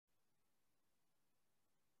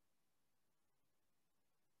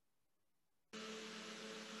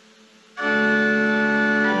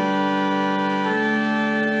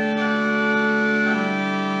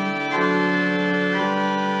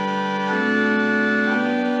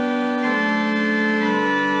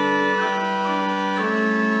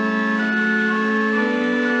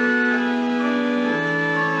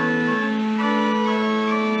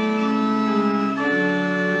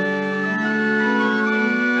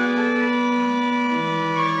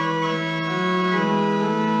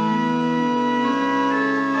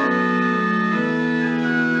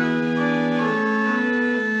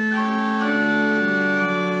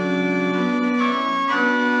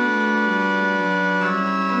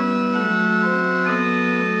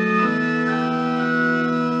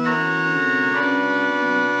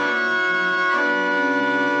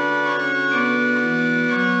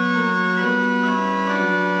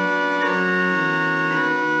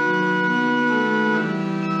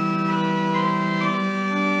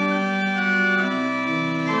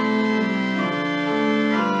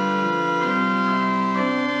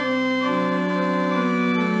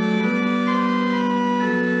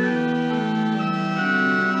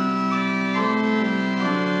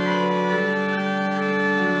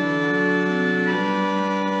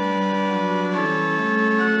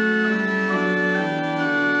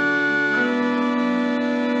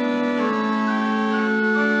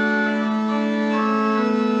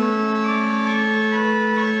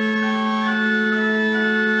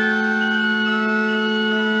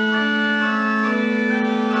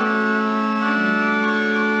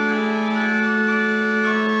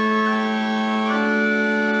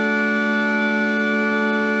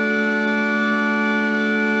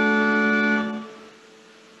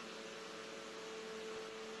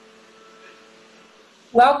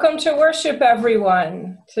Welcome to worship,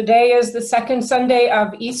 everyone. Today is the second Sunday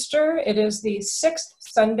of Easter. It is the sixth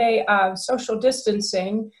Sunday of social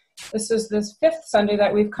distancing. This is the fifth Sunday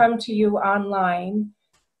that we've come to you online.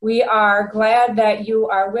 We are glad that you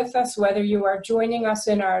are with us, whether you are joining us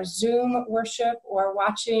in our Zoom worship or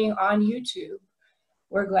watching on YouTube.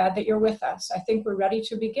 We're glad that you're with us. I think we're ready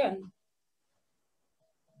to begin.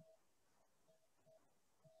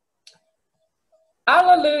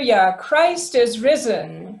 Alleluia, Christ is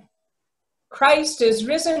risen. Christ is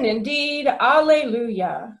risen indeed,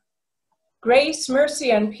 alleluia. Grace,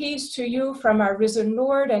 mercy, and peace to you from our risen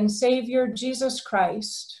Lord and Savior, Jesus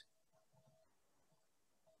Christ.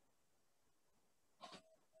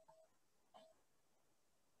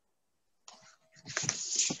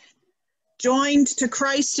 Joined to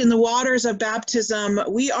Christ in the waters of baptism,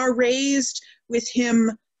 we are raised with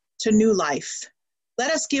him to new life.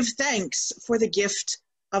 Let us give thanks for the gift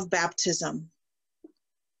of baptism.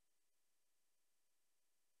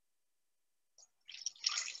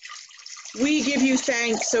 We give you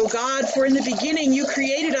thanks, O God, for in the beginning you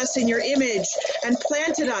created us in your image and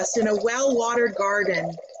planted us in a well-watered garden.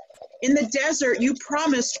 In the desert you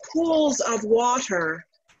promised pools of water,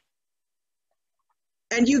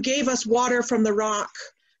 and you gave us water from the rock.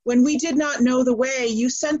 When we did not know the way, you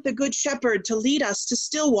sent the Good Shepherd to lead us to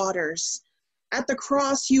still waters. At the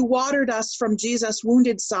cross, you watered us from Jesus'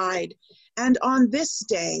 wounded side, and on this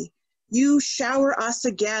day, you shower us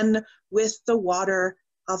again with the water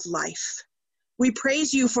of life. We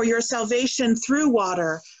praise you for your salvation through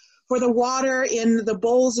water, for the water in the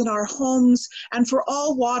bowls in our homes, and for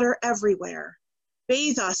all water everywhere.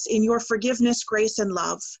 Bathe us in your forgiveness, grace, and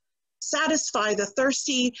love. Satisfy the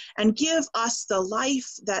thirsty and give us the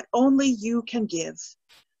life that only you can give.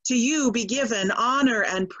 To you be given honor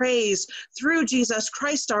and praise through Jesus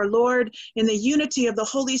Christ our Lord, in the unity of the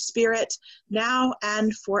Holy Spirit, now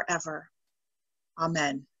and forever.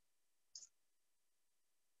 Amen.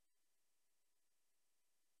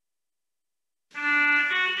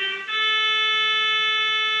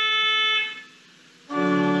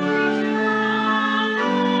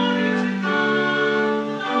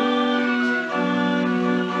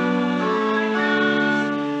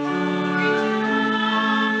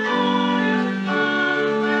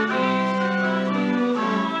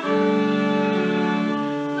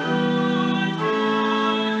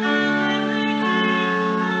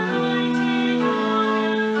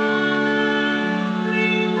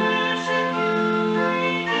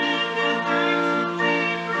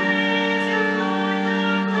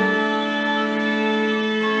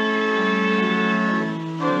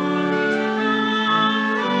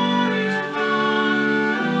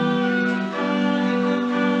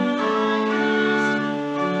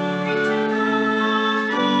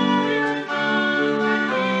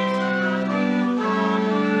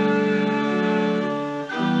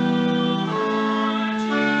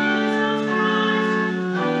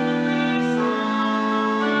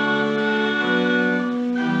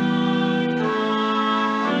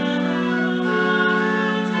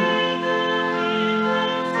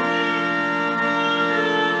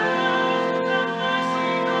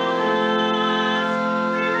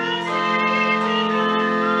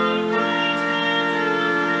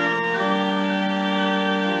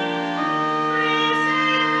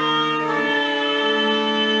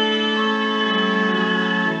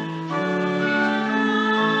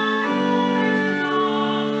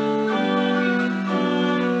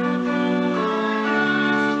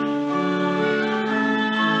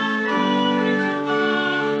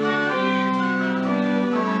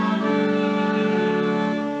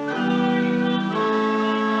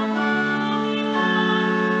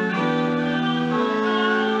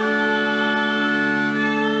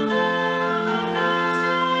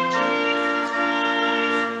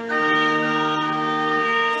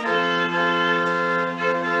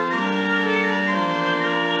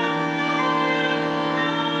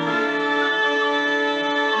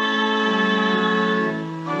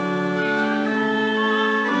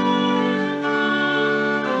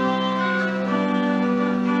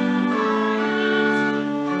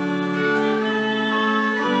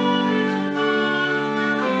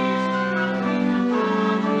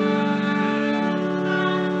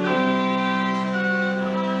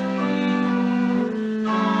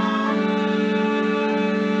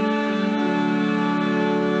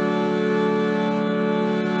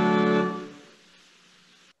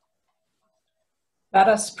 Let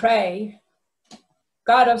us pray.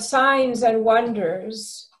 God of signs and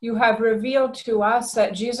wonders, you have revealed to us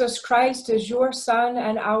that Jesus Christ is your Son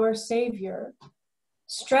and our Savior.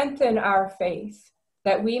 Strengthen our faith,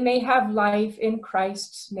 that we may have life in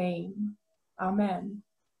Christ's name. Amen.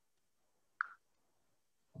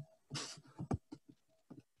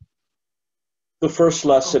 The first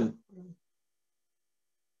lesson,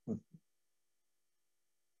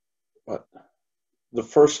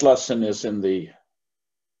 is in the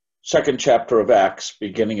second chapter of Acts,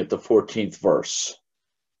 beginning at the 14th verse.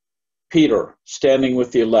 Peter, standing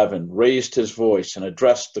with the 11, raised his voice and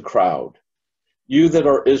addressed the crowd. You that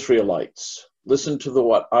are Israelites, listen to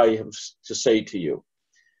what I have to say to you.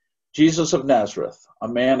 Jesus of Nazareth, a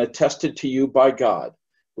man attested to you by God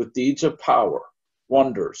with deeds of power,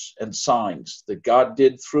 wonders, and signs that God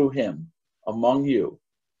did through him among you.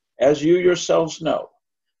 As you yourselves know,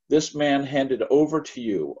 this man handed over to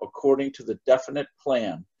you according to the definite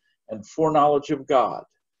plan and foreknowledge of God.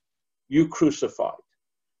 You crucified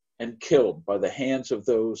and killed by the hands of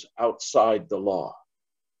those outside the law.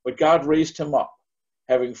 But God raised him up,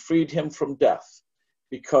 having freed him from death,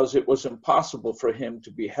 because it was impossible for him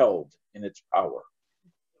to be held in its power.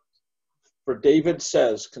 For David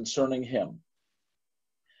says concerning him,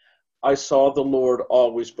 I saw the Lord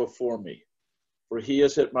always before me, for he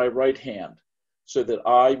is at my right hand, so that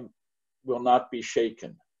I will not be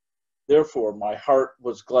shaken. Therefore my heart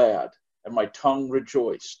was glad, and my tongue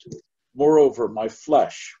rejoiced. Moreover, my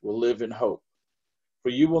flesh will live in hope. For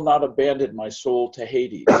you will not abandon my soul to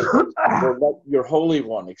Hades, or let your Holy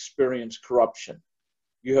One experience corruption.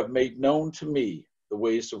 You have made known to me the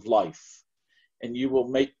ways of life, and you will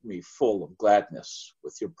make me full of gladness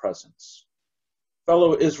with your presence.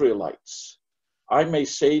 Fellow Israelites, I may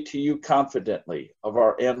say to you confidently of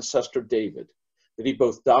our ancestor David, that he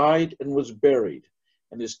both died and was buried,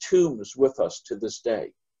 and his tomb is with us to this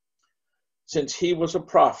day. Since he was a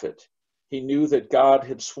prophet, he knew that God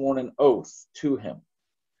had sworn an oath to him,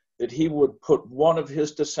 that he would put one of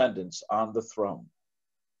his descendants on the throne.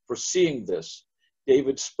 Foreseeing this,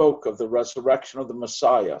 David spoke of the resurrection of the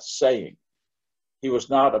Messiah, saying, he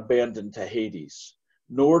was not abandoned to Hades,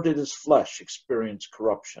 nor did his flesh experience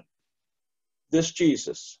corruption. This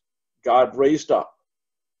Jesus God raised up,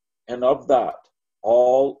 and of that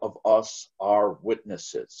all of us are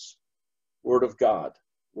witnesses. Word of God,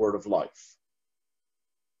 word of life.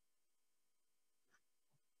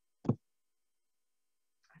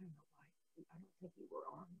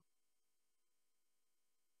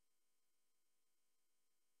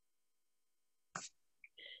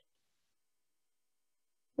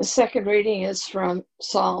 The second reading is from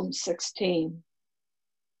Psalm 16.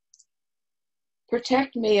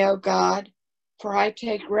 Protect me, O God, for I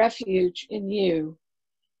take refuge in you.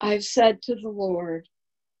 I have said to the Lord,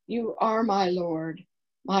 you are my Lord,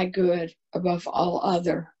 my good above all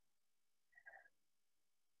other.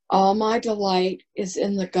 All my delight is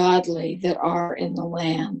in the godly that are in the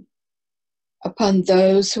land, upon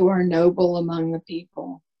those who are noble among the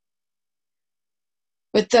people.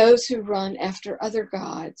 But those who run after other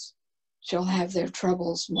gods shall have their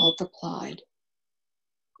troubles multiplied.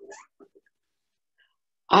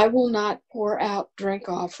 I will not pour out drink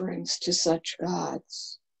offerings to such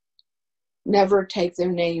gods, never take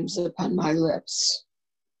their names upon my lips.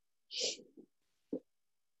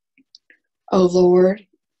 O Lord,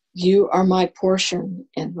 you are my portion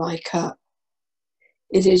and my cup.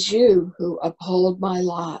 It is you who uphold my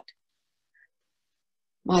lot.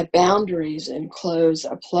 My boundaries enclose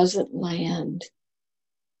a pleasant land.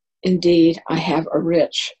 Indeed, I have a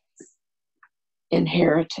rich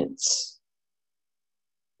inheritance.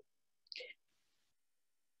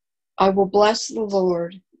 I will bless the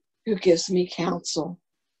Lord who gives me counsel.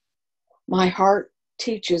 My heart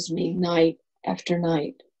teaches me night after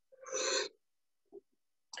night.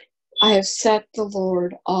 I have set the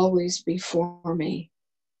Lord always before me.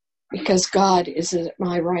 Because God is at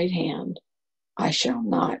my right hand, I shall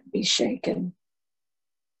not be shaken.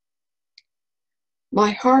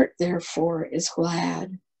 My heart, therefore, is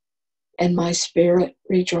glad, and my spirit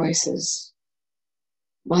rejoices.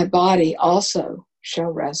 My body also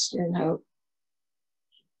shall rest in hope.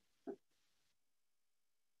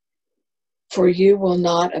 For you will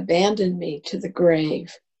not abandon me to the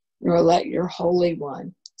grave, nor let your Holy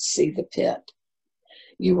One see the pit.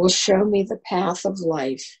 You will show me the path of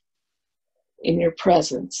life. In your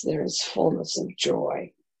presence there is fullness of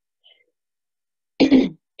joy.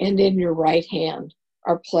 And in your right hand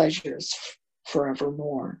are pleasures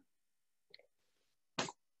forevermore.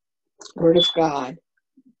 Word of God,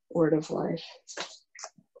 word of life.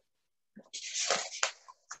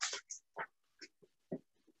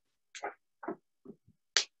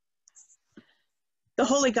 The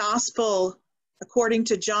Holy Gospel according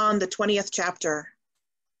to John, the 20th chapter.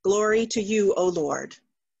 Glory to you, O Lord.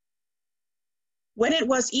 When it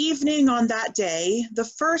was evening on that day, the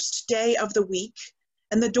first day of the week,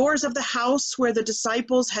 and the doors of the house where the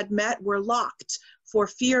disciples had met were locked for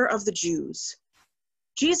fear of the Jews.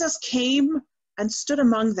 Jesus came and stood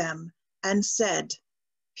among them and said,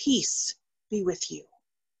 "Peace be with you."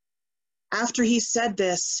 After he said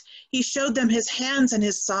this, he showed them his hands and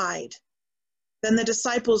his side. Then the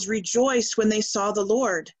disciples rejoiced when they saw the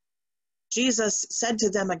Lord. Jesus said to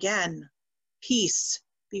them again, "Peace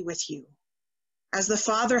be with you. As the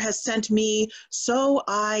Father has sent me, so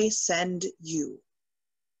I send you."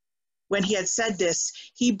 When he had said this,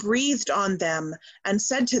 he breathed on them and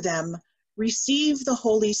said to them, "Receive the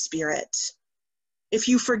Holy Spirit. If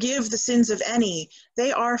you forgive the sins of any,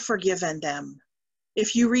 they are forgiven them.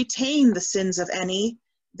 If you retain the sins of any,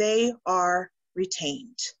 they are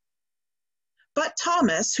retained." But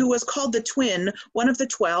Thomas, who was called the twin, one of the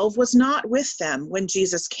 12, was not with them when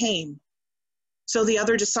Jesus came. So the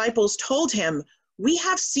other disciples told him, "We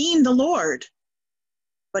have seen the Lord."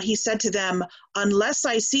 But he said to them, "Unless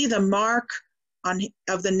I see the mark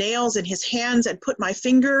of the nails in his hands and put my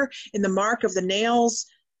finger in the mark of the nails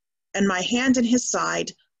and my hand in his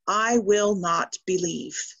side, I will not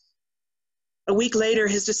believe." A week later,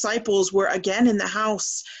 his disciples were again in the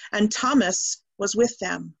house, and Thomas was with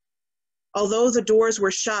them. Although the doors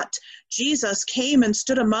were shut, Jesus came and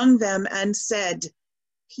stood among them and said,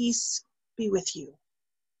 "Peace be with you."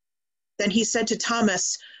 Then he said to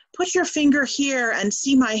Thomas, "Put your finger here and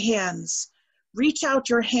see my hands. Reach out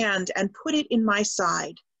your hand and put it in my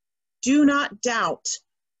side. Do not doubt,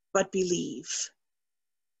 but believe."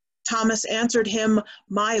 Thomas answered him,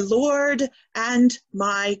 "My Lord and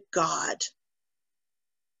my God."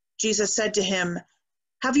 Jesus said to him,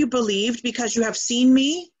 "Have you believed because you have seen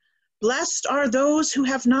me? Blessed are those who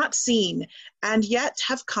have not seen and yet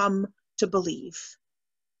have come to believe."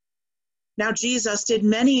 Now Jesus did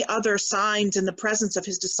many other signs in the presence of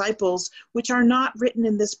his disciples, which are not written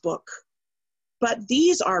in this book. But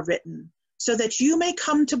these are written so that you may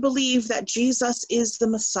come to believe that Jesus is the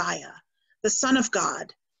Messiah, the Son of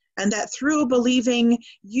God, and that through believing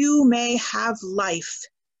you may have life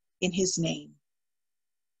in his name.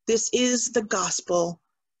 This is the gospel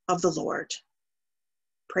of the Lord.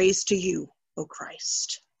 Praise to you, O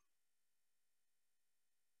Christ.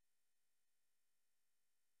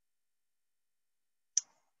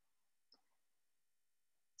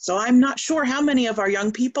 So I'm not sure how many of our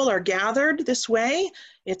young people are gathered this way.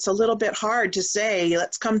 It's a little bit hard to say,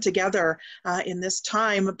 let's come together in this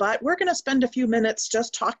time, but we're going to spend a few minutes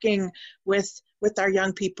just talking with our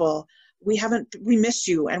young people. We miss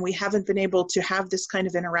you, and we haven't been able to have this kind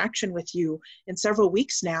of interaction with you in several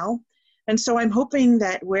weeks now. And so I'm hoping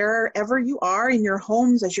that wherever you are in your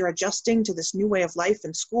homes as you're adjusting to this new way of life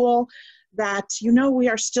in school, that you know we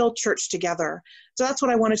are still church together. So that's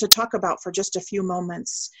what I wanted to talk about for just a few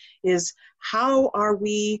moments, is how are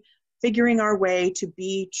we figuring our way to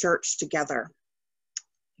be church together?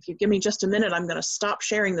 If you give me just a minute, I'm going to stop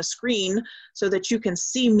sharing the screen so that you can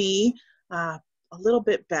see me a little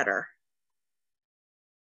bit better.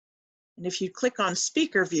 And if you click on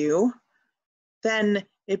speaker view, then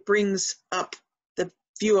it brings up the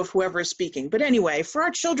view of whoever is speaking. But anyway, for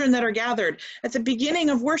our children that are gathered, at the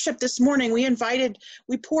beginning of worship this morning,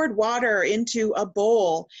 we poured water into a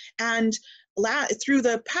bowl, and through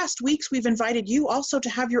the past weeks, we've invited you also to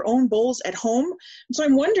have your own bowls at home. And so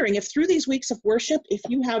I'm wondering if through these weeks of worship, if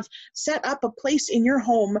you have set up a place in your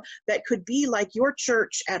home that could be like your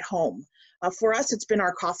church at home. For us, it's been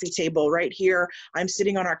our coffee table right here. I'm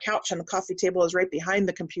sitting on our couch and the coffee table is right behind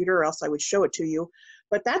the computer, or else I would show it to you.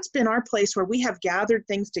 But that's been our place where we have gathered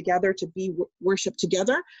things together to be worship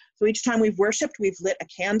together. So each time we've worshiped, we've lit a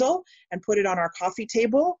candle and put it on our coffee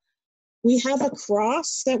table. We have a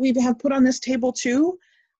cross that we have put on this table too.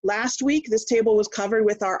 Last week, this table was covered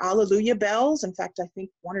with our Alleluia bells. In fact, I think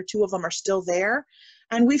one or two of them are still there.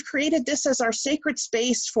 And we've created this as our sacred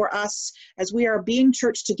space for us as we are being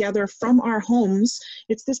church together from our homes.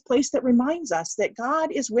 It's this place that reminds us that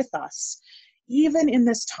God is with us, even in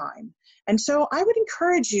this time. And so I would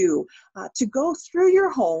encourage you to go through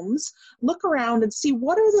your homes, look around and see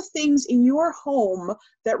what are the things in your home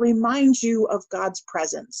that remind you of God's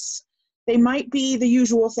presence. They might be the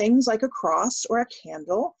usual things like a cross or a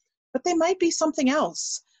candle, but they might be something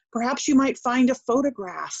else. Perhaps you might find a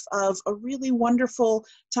photograph of a really wonderful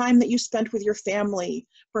time that you spent with your family.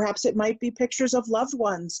 Perhaps it might be pictures of loved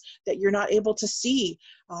ones that you're not able to see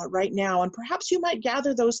right now. And perhaps you might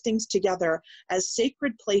gather those things together as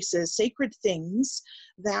sacred places, sacred things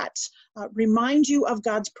that remind you of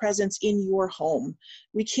God's presence in your home.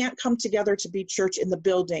 We can't come together to be church in the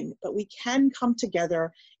building, but we can come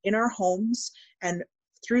together in our homes, and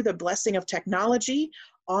through the blessing of technology,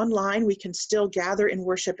 online, we can still gather in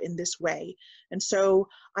worship in this way. And so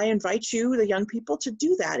I invite you, the young people, to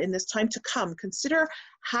do that in this time to come. Consider,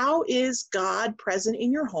 how is God present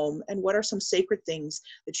in your home, and what are some sacred things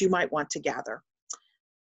that you might want to gather?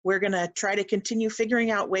 We're going to try to continue figuring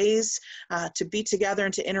out ways to be together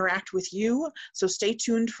and to interact with you. So stay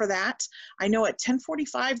tuned for that. I know at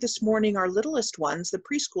 10:45 this morning, our littlest ones, the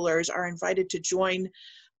preschoolers, are invited to join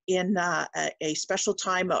in a special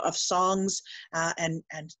time of songs and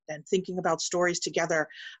thinking about stories together.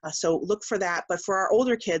 So look for that. But for our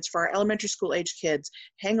older kids, for our elementary school age kids,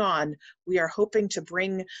 hang on. We are hoping to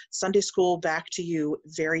bring Sunday school back to you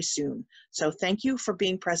very soon. So thank you for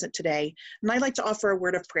being present today. And I'd like to offer a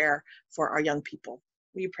word of prayer for our young people.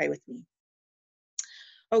 Will you pray with me?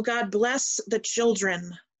 Oh God, bless the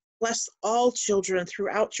children. Bless all children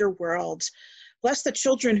throughout your world. Bless the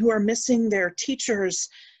children who are missing their teachers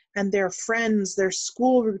and their friends, their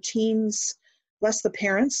school routines. Bless the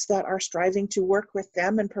parents that are striving to work with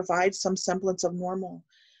them and provide some semblance of normal.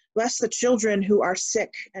 Bless the children who are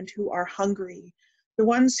sick and who are hungry, the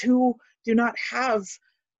ones who do not have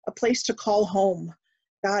a place to call home.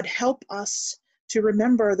 God, help us to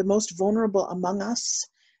remember the most vulnerable among us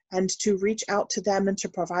and to reach out to them and to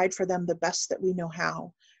provide for them the best that we know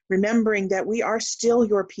how, remembering that we are still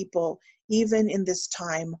your people, even in this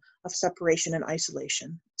time of separation and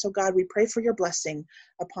isolation. So God, we pray for your blessing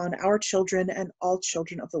upon our children and all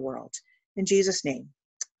children of the world. In Jesus' name,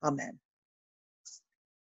 amen.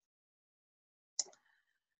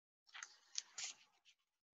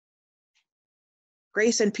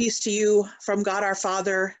 Grace and peace to you from God our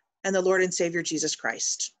Father and the Lord and Savior Jesus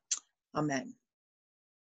Christ. Amen.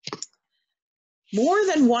 More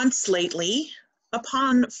than once lately,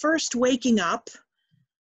 upon first waking up,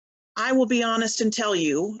 I will be honest and tell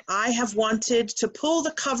you, I have wanted to pull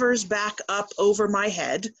the covers back up over my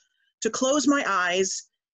head, to close my eyes,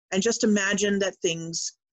 and just imagine that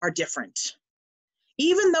things are different.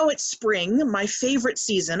 Even though it's spring, my favorite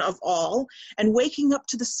season of all, and waking up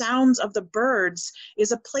to the sounds of the birds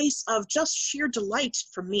is a place of just sheer delight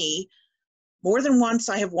for me, more than once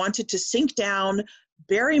I have wanted to sink down,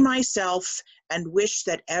 bury myself, and wish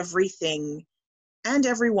that everything and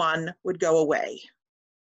everyone would go away.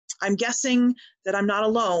 I'm guessing that I'm not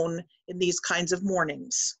alone in these kinds of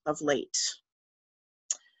mornings of late.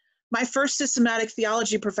 My first systematic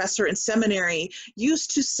theology professor in seminary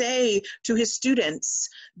used to say to his students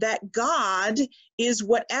that God is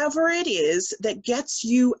whatever it is that gets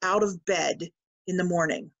you out of bed in the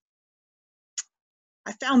morning.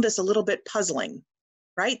 I found this a little bit puzzling,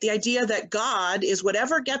 right? The idea that God is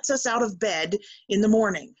whatever gets us out of bed in the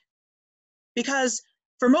morning. Because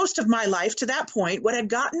for most of my life, to that point, what had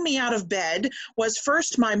gotten me out of bed was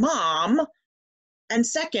first my mom, and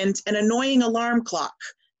second, an annoying alarm clock,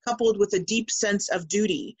 coupled with a deep sense of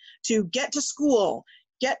duty to get to school,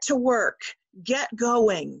 get to work, get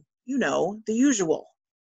going, you know, the usual.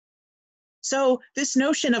 So this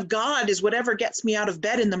notion of God is whatever gets me out of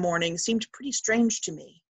bed in the morning seemed pretty strange to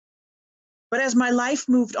me. But as my life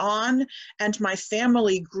moved on and my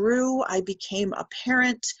family grew, I became a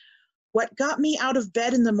parent. What got me out of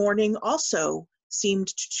bed in the morning also seemed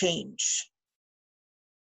to change.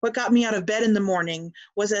 What got me out of bed in the morning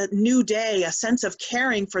was a new day, a sense of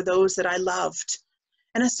caring for those that I loved,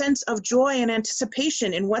 and a sense of joy and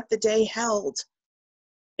anticipation in what the day held.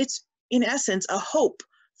 It's, in essence, a hope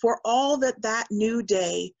for all that that new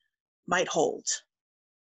day might hold.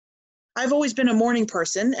 I've always been a morning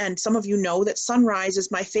person, and some of you know that sunrise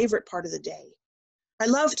is my favorite part of the day. I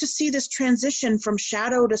love to see this transition from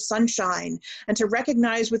shadow to sunshine and to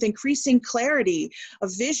recognize with increasing clarity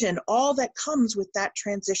of vision all that comes with that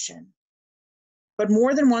transition. But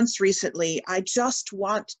more than once recently, I just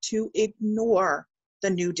want to ignore the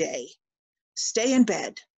new day, stay in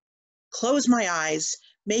bed, close my eyes,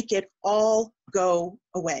 make it all go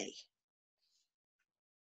away.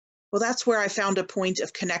 Well, that's where I found a point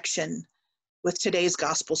of connection with today's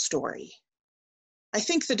gospel story. I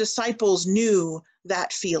think the disciples knew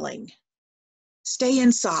that feeling. Stay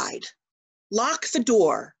inside, lock the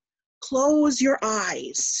door, close your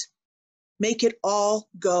eyes, make it all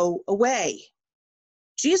go away.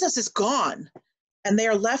 Jesus is gone, and they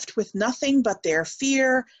are left with nothing but their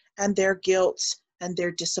fear and their guilt and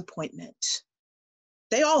their disappointment.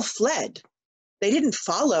 They all fled. They didn't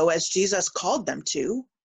follow as Jesus called them to.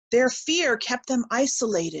 Their fear kept them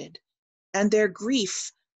isolated, and their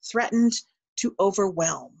grief threatened to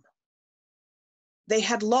overwhelm. They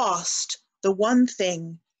had lost the one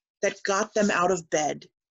thing that got them out of bed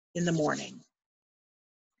in the morning.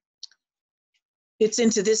 It's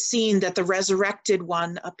into this scene that the resurrected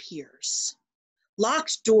one appears.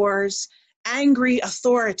 Locked doors angry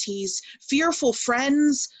authorities, fearful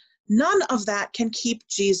friends, none of that can keep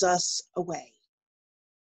Jesus away.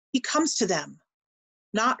 He comes to them,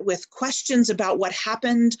 not with questions about what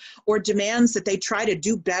happened or demands that they try to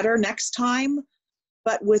do better next time,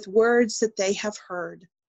 but with words that they have heard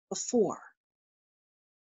before.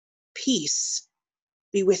 Peace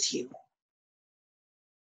be with you.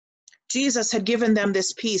 Jesus had given them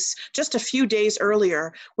this peace just a few days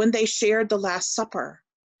earlier when they shared the Last Supper.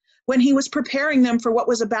 When he was preparing them for what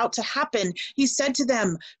was about to happen, he said to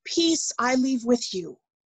them, "Peace I leave with you.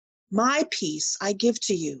 My peace I give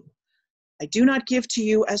to you. I do not give to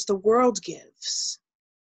you as the world gives.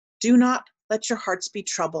 Do not let your hearts be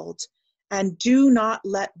troubled, and do not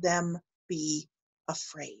let them be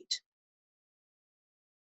afraid."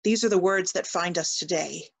 These are the words that find us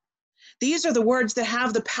today. These are the words that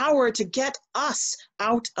have the power to get us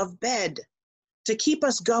out of bed, to keep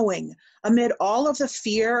us going amid all of the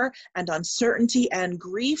fear and uncertainty and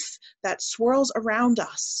grief that swirls around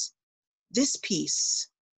us. This peace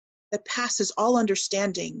that passes all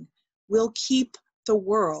understanding will keep the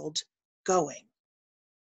world going.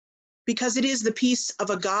 Because it is the peace of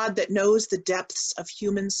a God that knows the depths of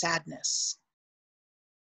human sadness.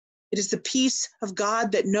 It is the peace of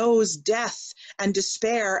God that knows death and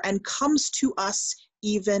despair and comes to us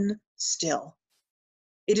even still.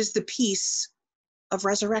 It is the peace of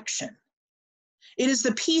resurrection. It is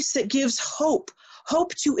the peace that gives hope,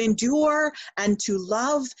 hope to endure and to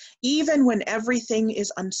love even when everything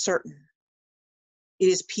is uncertain. It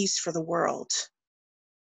is peace for the world.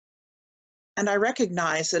 And I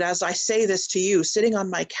recognize that as I say this to you, sitting on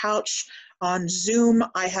my couch on Zoom,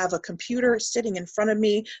 I have a computer sitting in front of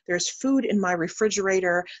me, there's food in my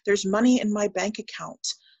refrigerator, there's money in my bank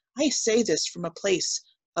account. I say this from a place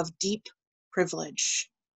of deep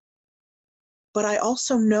privilege. But I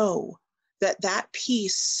also know that that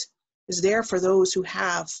peace is there for those who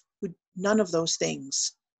have none of those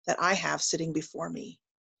things that I have sitting before me.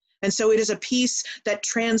 And so it is a peace that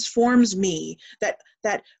transforms me,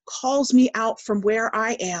 that calls me out from where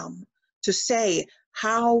I am to say,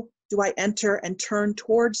 how do I enter and turn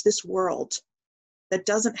towards this world that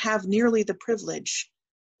doesn't have nearly the privilege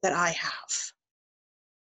that I have?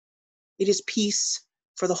 It is peace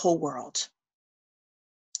for the whole world.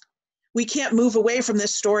 We can't move away from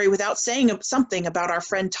this story without saying something about our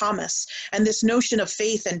friend Thomas and this notion of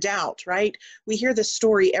faith and doubt, right? We hear this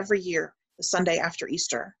story every year, the Sunday after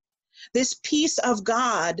Easter. This peace of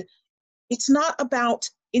God, it's not about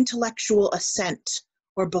intellectual assent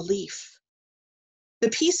or belief. The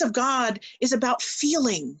peace of God is about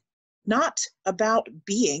feeling, not about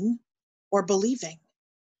being or believing.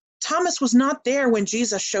 Thomas was not there when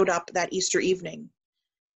Jesus showed up that Easter evening.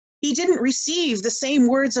 He didn't receive the same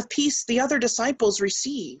words of peace the other disciples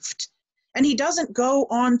received. And he doesn't go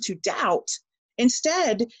on to doubt.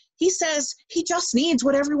 Instead, he says he just needs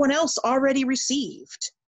what everyone else already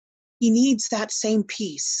received. He needs that same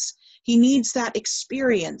peace. He needs that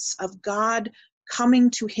experience of God coming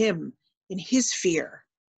to him in his fear.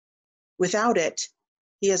 Without it,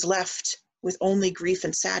 he is left with only grief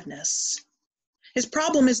and sadness. His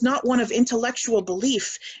problem is not one of intellectual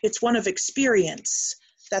belief, it's one of experience,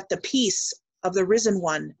 that the peace of the risen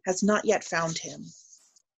one has not yet found him.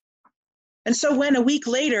 And so when a week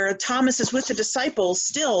later, Thomas is with the disciples,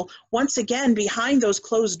 still once again behind those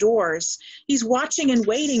closed doors, he's watching and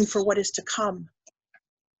waiting for what is to come.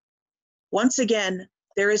 Once again,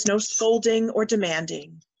 there is no scolding or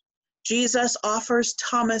demanding. Jesus offers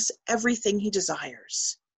Thomas everything he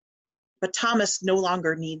desires, but Thomas no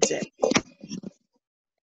longer needs it.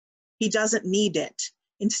 He doesn't need it.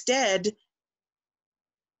 Instead,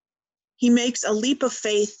 he makes a leap of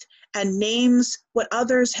faith and names what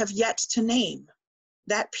others have yet to name.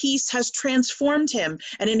 That peace has transformed him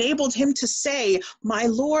and enabled him to say, "My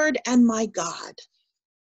Lord and my God."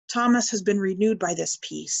 Thomas has been renewed by this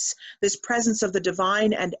peace, this presence of the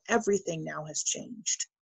divine, and everything now has changed.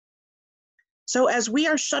 So as we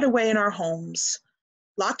are shut away in our homes,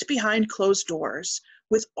 locked behind closed doors,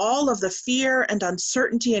 with all of the fear and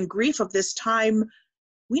uncertainty and grief of this time,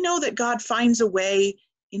 we know that God finds a way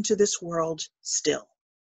into this world still.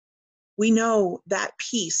 We know that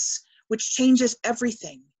peace, which changes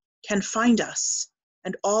everything, can find us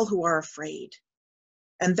and all who are afraid.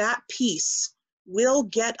 And that peace will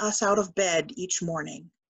get us out of bed each morning.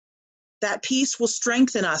 That peace will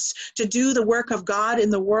strengthen us to do the work of God in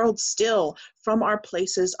the world still from our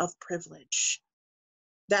places of privilege.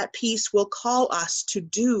 That peace will call us to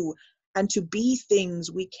do and to be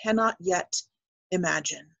things we cannot yet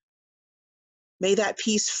imagine. May that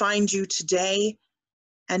peace find you today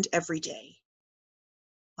and every day.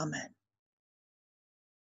 Amen.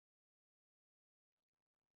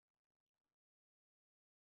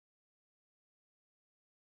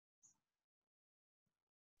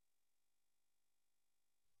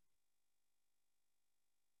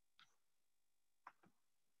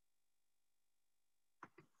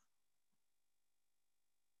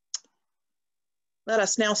 Let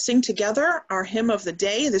us now sing together our hymn of the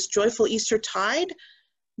day, This Joyful Easter Tide.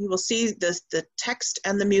 You will see the text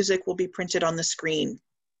and the music will be printed on the screen.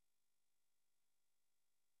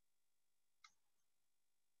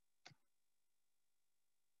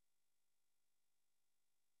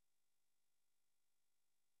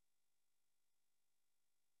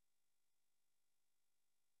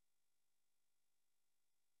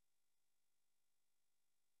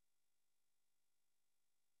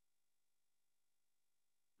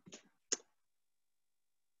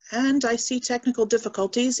 And I see technical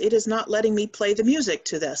difficulties. It is not letting me play the music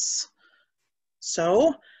to this.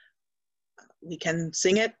 So we can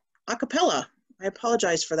sing it a cappella. I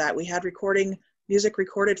apologize for that. We had music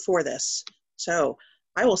recorded for this. So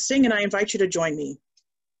I will sing and I invite you to join me.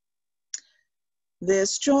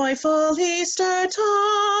 This joyful Easter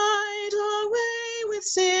tide, away with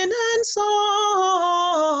sin and sorrow.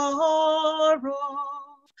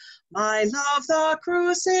 My love, the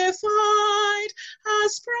crucified,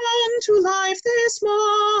 has sprung to life this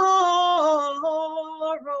morrow.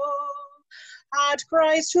 At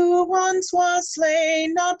Christ, who once was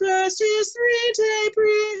slain, now burst his 3-day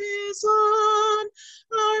prison.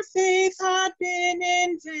 Our faith had been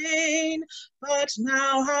in vain, but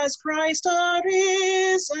now has Christ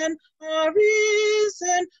arisen,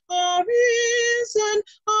 arisen, arisen,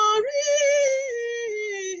 arisen.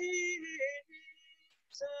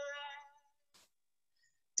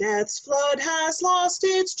 Death's flood has lost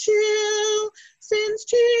its chill since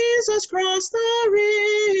Jesus crossed the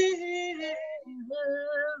river.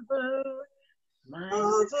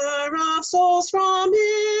 Lover of souls from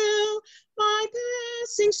ill, my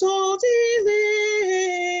passing soul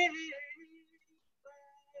deliver.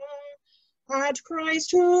 At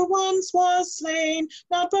Christ, who once was slain,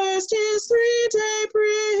 now burst his 3-day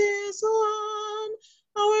prison.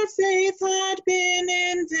 Our faith had been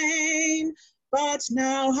in vain, but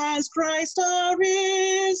now has Christ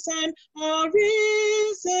arisen,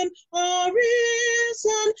 arisen, arisen,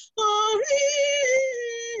 arisen.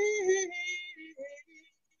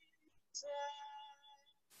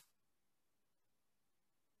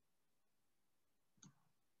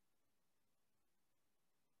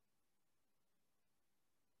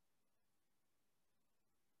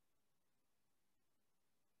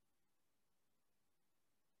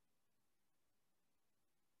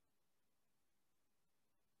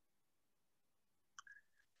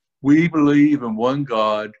 We believe in one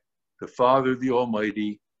God, the Father, the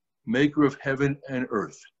Almighty, maker of heaven and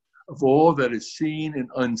earth, of all that is seen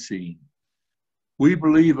and unseen. We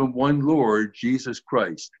believe in one Lord, Jesus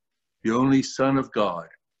Christ, the only Son of God,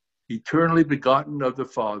 eternally begotten of the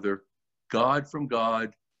Father, God from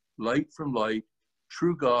God, light from light,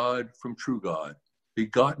 true God from true God,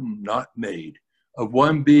 begotten, not made, of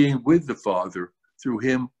one being with the Father. Through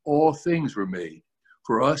him all things were made.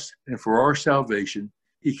 For us and for our salvation,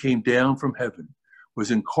 he came down from heaven,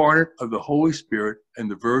 was incarnate of the Holy Spirit and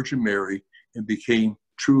the Virgin Mary, and became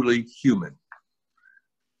truly human.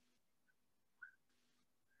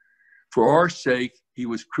 For our sake, he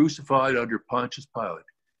was crucified under Pontius Pilate.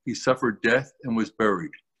 He suffered death and was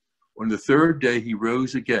buried. On the third day, he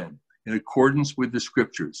rose again, in accordance with the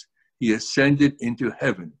scriptures. He ascended into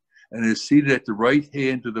heaven and is seated at the right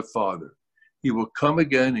hand of the Father. He will come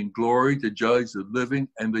again in glory to judge the living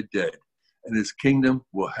and the dead, and his kingdom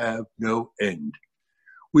will have no end.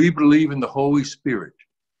 We believe in the Holy Spirit,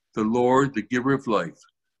 the Lord, the giver of life,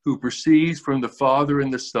 who proceeds from the Father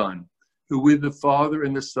and the Son, who with the Father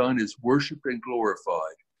and the Son is worshiped and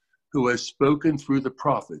glorified, who has spoken through the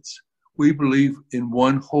prophets. We believe in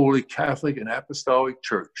one holy Catholic and Apostolic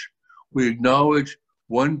Church. We acknowledge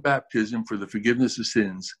one baptism for the forgiveness of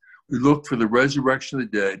sins. We look for the resurrection of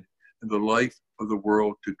the dead and the life of the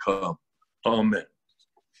world to come. Amen.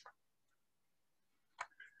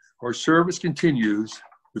 Our service continues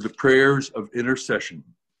with the prayers of intercession.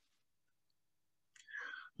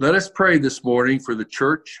 Let us pray this morning for the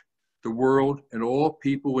church, the world, and all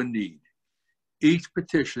people in need. Each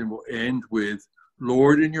petition will end with,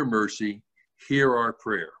 Lord, in your mercy, hear our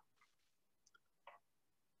prayer.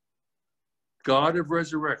 God of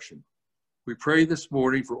resurrection, we pray this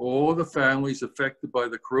morning for all the families affected by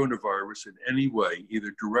the coronavirus in any way,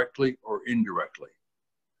 either directly or indirectly.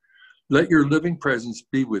 Let your living presence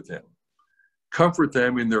be with them. Comfort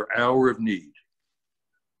them in their hour of need.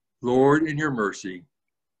 Lord, in your mercy,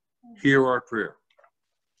 hear our prayer.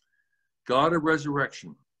 God of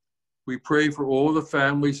resurrection, we pray for all the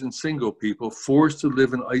families and single people forced to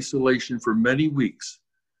live in isolation for many weeks,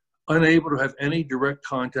 unable to have any direct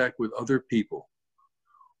contact with other people.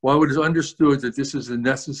 While it is understood that this is a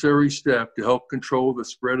necessary step to help control the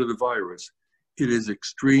spread of the virus, it is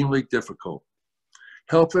extremely difficult.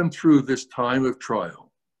 Help them through this time of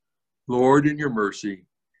trial. Lord, in your mercy,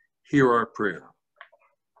 hear our prayer.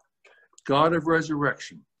 God of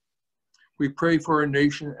resurrection, we pray for our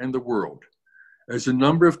nation and the world. As the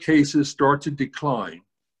number of cases start to decline,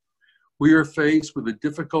 we are faced with a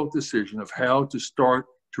difficult decision of how to start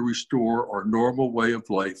to restore our normal way of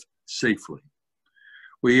life safely.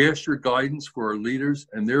 We ask your guidance for our leaders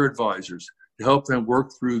and their advisors to help them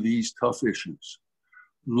work through these tough issues.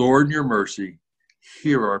 Lord, in your mercy,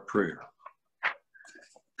 hear our prayer.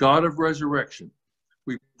 God of resurrection,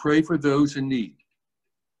 we pray for those in need,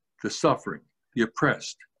 the suffering, the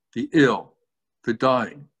oppressed, the ill, the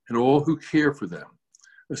dying, and all who care for them.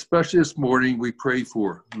 Especially this morning, we pray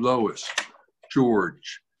for Lois,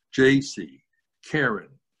 George, JC, Karen,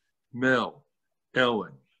 Mel,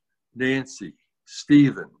 Ellen, Nancy,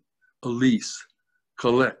 Stephen, Elise,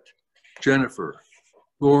 Colette, Jennifer,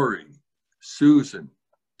 Lori, Susan,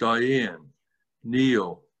 Diane,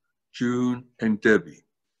 Neil, June, and Debbie.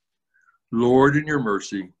 Lord, in your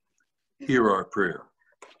mercy, hear our prayer.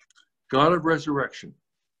 God of resurrection,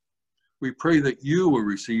 we pray that you will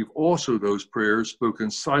receive also those prayers spoken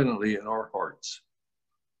silently in our hearts.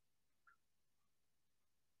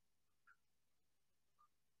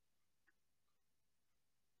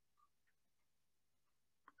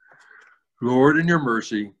 Lord, in your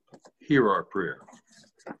mercy, hear our prayer.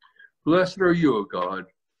 Blessed are you, O God,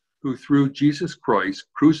 who through Jesus Christ,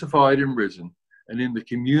 crucified and risen, and in the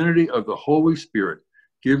community of the Holy Spirit,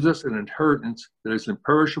 gives us an inheritance that is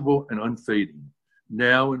imperishable and unfading,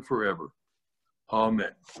 now and forever.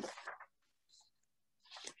 Amen.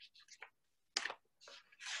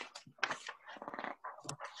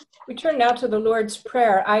 We turn now to the Lord's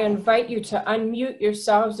Prayer. I invite you to unmute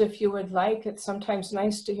yourselves if you would like. It's sometimes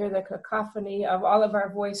nice to hear the cacophony of all of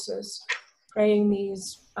our voices praying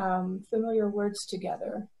these familiar words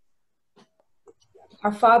together.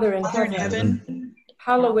 Our Father in heaven,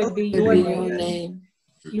 hallowed be your name.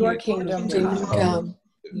 Your kingdom come.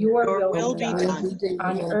 Your will be done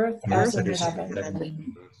on earth as in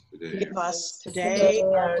heaven. Give us today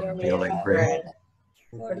our daily bread.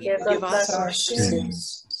 Forgive us our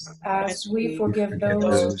sins as we forgive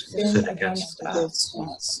those who sin against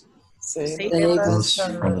us. Save us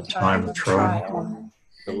from the time of trial.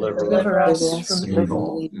 Deliver us from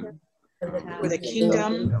evil. For the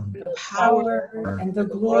kingdom, the Power, and the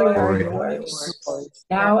glory are yours,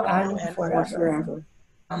 now and forever.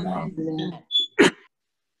 Amen.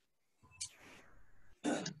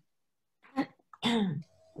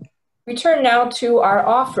 We turn now to our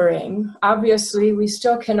offering. Obviously, we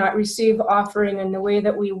still cannot receive offering in the way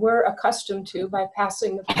that we were accustomed to by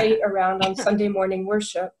passing the plate around on Sunday morning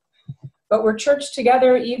worship. But we're church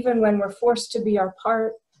together even when we're forced to be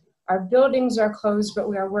apart. Our buildings are closed, but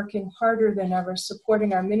we are working harder than ever,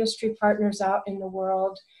 supporting our ministry partners out in the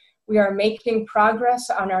world. We are making progress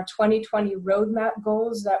on our 2020 roadmap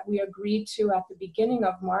goals that we agreed to at the beginning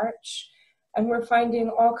of March. And we're finding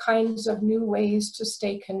all kinds of new ways to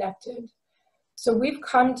stay connected. So we've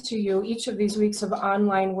come to you each of these weeks of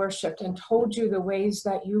online worship and told you the ways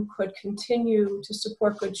that you could continue to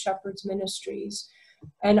support Good Shepherd's ministries.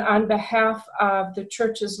 And on behalf of the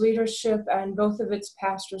church's leadership and both of its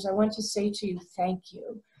pastors, I want to say to you, thank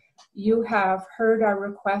you. You have heard our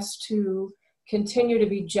request to continue to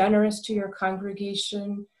be generous to your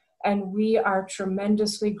congregation, and we are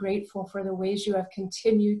tremendously grateful for the ways you have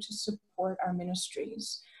continued to support our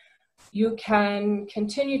ministries. You can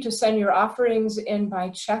continue to send your offerings in by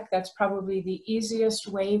check. That's probably the easiest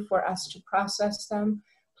way for us to process them.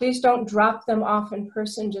 Please don't drop them off in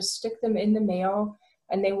person, just stick them in the mail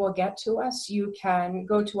and they will get to us. You can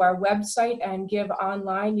go to our website and give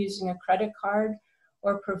online using a credit card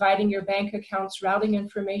or providing your bank account's routing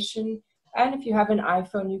information. And if you have an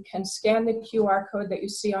iPhone, you can scan the QR code that you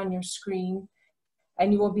see on your screen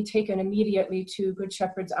and you will be taken immediately to Good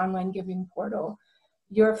Shepherd's online giving portal.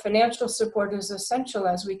 Your financial support is essential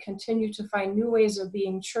as we continue to find new ways of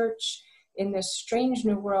being church in this strange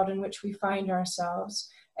new world in which we find ourselves.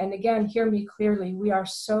 And again, hear me clearly, we are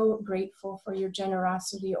so grateful for your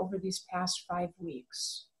generosity over these past 5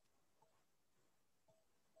 weeks.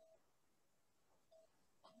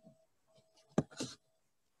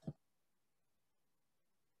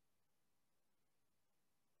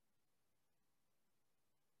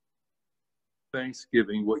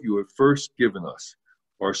 Thanksgiving what you have first given us,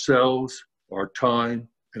 ourselves, our time,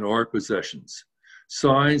 and our possessions,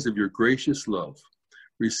 signs of your gracious love.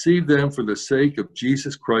 Receive them for the sake of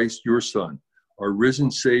Jesus Christ, your Son, our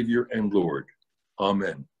risen Savior and Lord.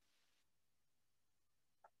 Amen.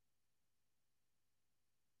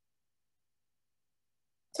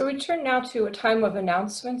 So we turn now to a time of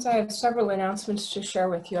announcements. I have several announcements to share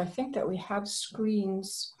with you. I think that we have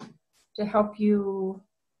screens to help you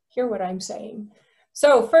hear what I'm saying.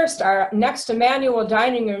 So first, our next Emmanuel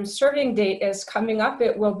Dining Room serving date is coming up.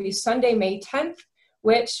 It will be Sunday, May 10th,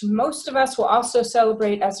 which most of us will also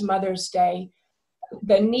celebrate as Mother's Day.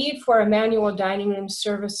 The need for Emmanuel Dining Room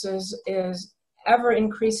services is ever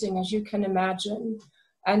increasing, as you can imagine.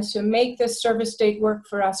 And to make this service date work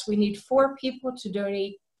for us, we need 4 people to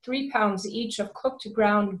donate 3 pounds each of cooked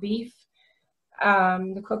ground beef.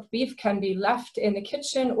 The cooked beef can be left in the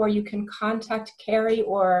kitchen, or you can contact Carrie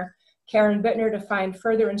or Karen Bittner to find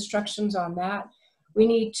further instructions on that. We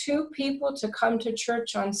need 2 people to come to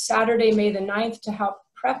church on Saturday, May the 9th to help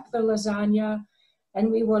prep the lasagna.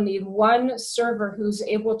 And we will need 1 server who's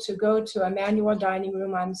able to go to Emmanuel Dining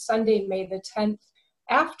Room on Sunday, May the 10th,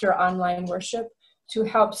 after online worship, to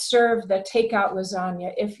help serve the takeout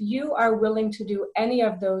lasagna. If you are willing to do any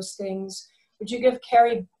of those things, would you give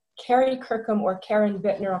Carrie Kirkham or Karen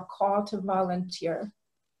Bittner a call to volunteer?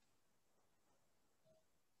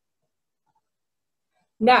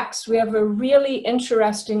 Next, we have a really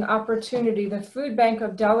interesting opportunity. The Food Bank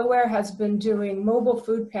of Delaware has been doing mobile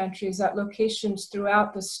food pantries at locations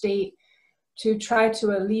throughout the state to try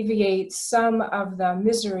to alleviate some of the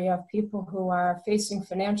misery of people who are facing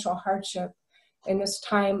financial hardship in this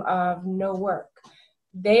time of no work.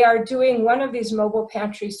 They are doing one of these mobile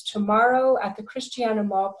pantries tomorrow at the Christiana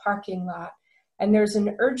Mall parking lot. And there's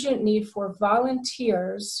an urgent need for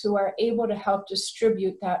volunteers who are able to help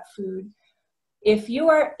distribute that food. If you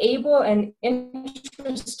are able and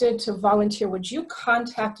interested to volunteer, would you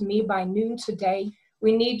contact me by noon today?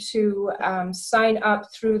 We need to sign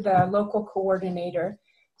up through the local coordinator.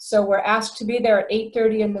 So we're asked to be there at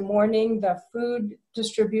 8:30 in the morning. The food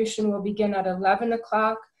distribution will begin at 11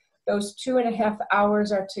 o'clock. Those 2.5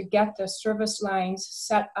 hours are to get the service lines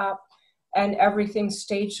set up and everything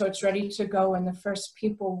staged so it's ready to go when the first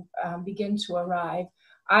people begin to arrive.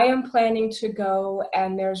 I am planning to go,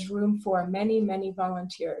 and there's room for many, many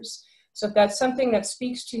volunteers. So if that's something that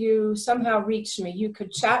speaks to you, somehow reach me. You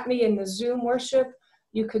could chat me in the Zoom worship.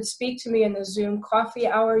 You could speak to me in the Zoom coffee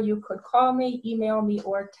hour. You could call me, email me,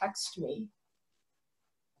 or text me.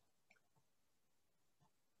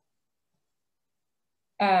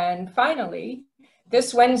 And finally,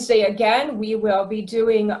 this Wednesday again, we will be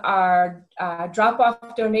doing our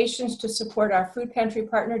drop-off donations to support our food pantry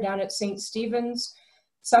partner down at St. Stephen's.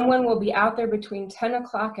 Someone will be out there between 10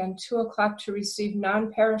 o'clock and 2 o'clock to receive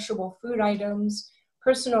non-perishable food items,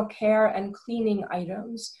 personal care, and cleaning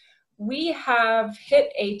items. We have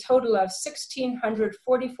hit a total of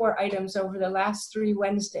 1,644 items over the last 3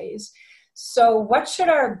 Wednesdays. So what should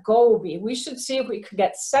our goal be? We should see if we could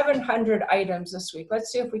get 700 items this week.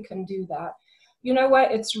 Let's see if we can do that. You know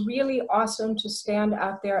what? It's really awesome to stand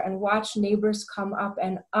out there and watch neighbors come up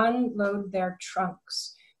and unload their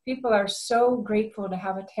trunks. People are so grateful to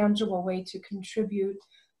have a tangible way to contribute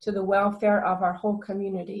to the welfare of our whole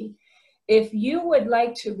community. If you would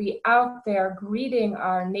like to be out there greeting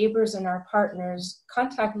our neighbors and our partners,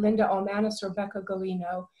 contact Linda Omanis or Becca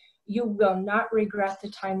Galino. You will not regret the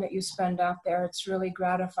time that you spend out there. It's really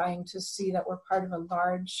gratifying to see that we're part of a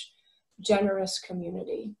large, generous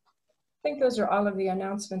community. I think those are all of the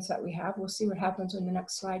announcements that we have. We'll see what happens when the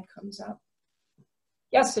next slide comes up.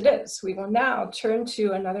 Yes, it is. We will now turn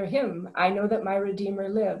to another hymn, I Know That My Redeemer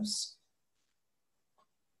Lives.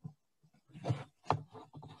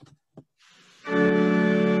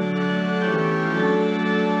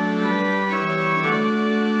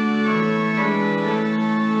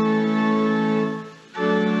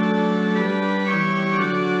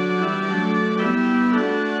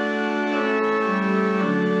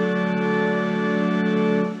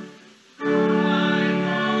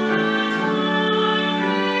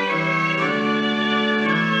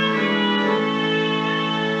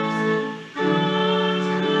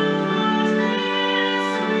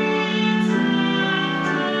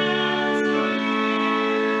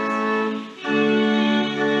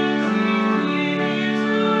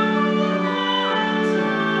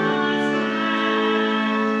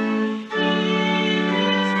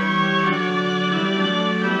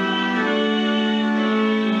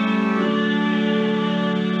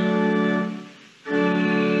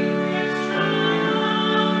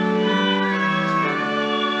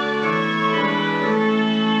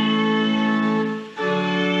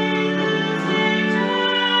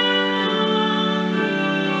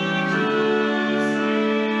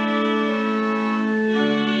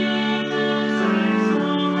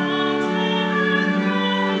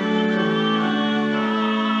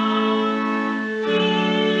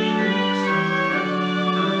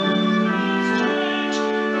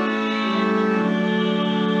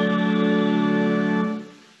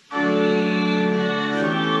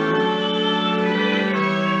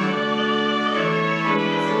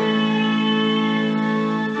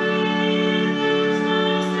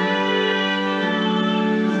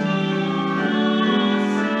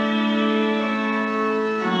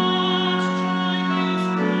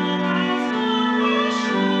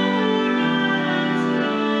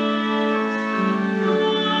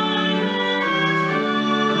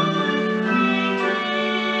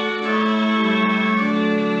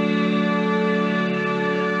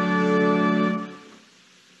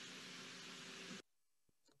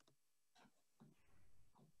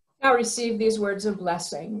 Now receive these words of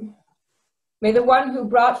blessing. May the one who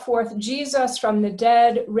brought forth Jesus from the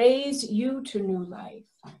dead raise you to new life,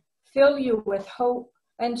 fill you with hope,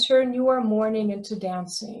 and turn your mourning into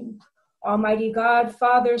dancing. Almighty God,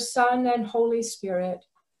 Father, Son, and Holy Spirit,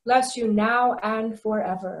 bless you now and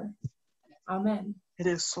forever. Amen. It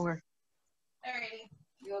is, Lord. All righty.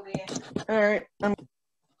 You'll be in. All right.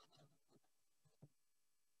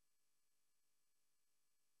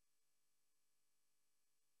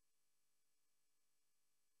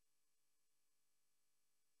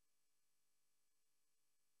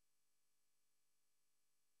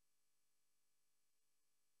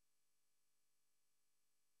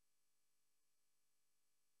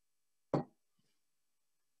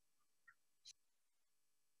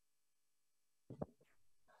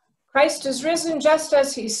 Christ is risen just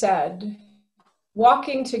as he said.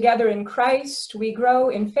 Walking together in Christ, we grow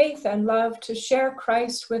in faith and love to share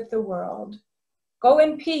Christ with the world. Go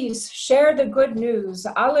in peace, share the good news.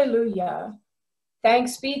 Alleluia.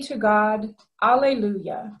 Thanks be to God.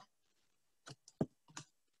 Alleluia.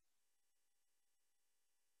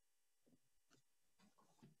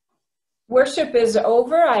 Worship is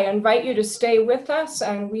over. I invite you to stay with us,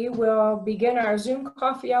 and we will begin our Zoom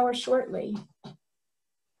coffee hour shortly.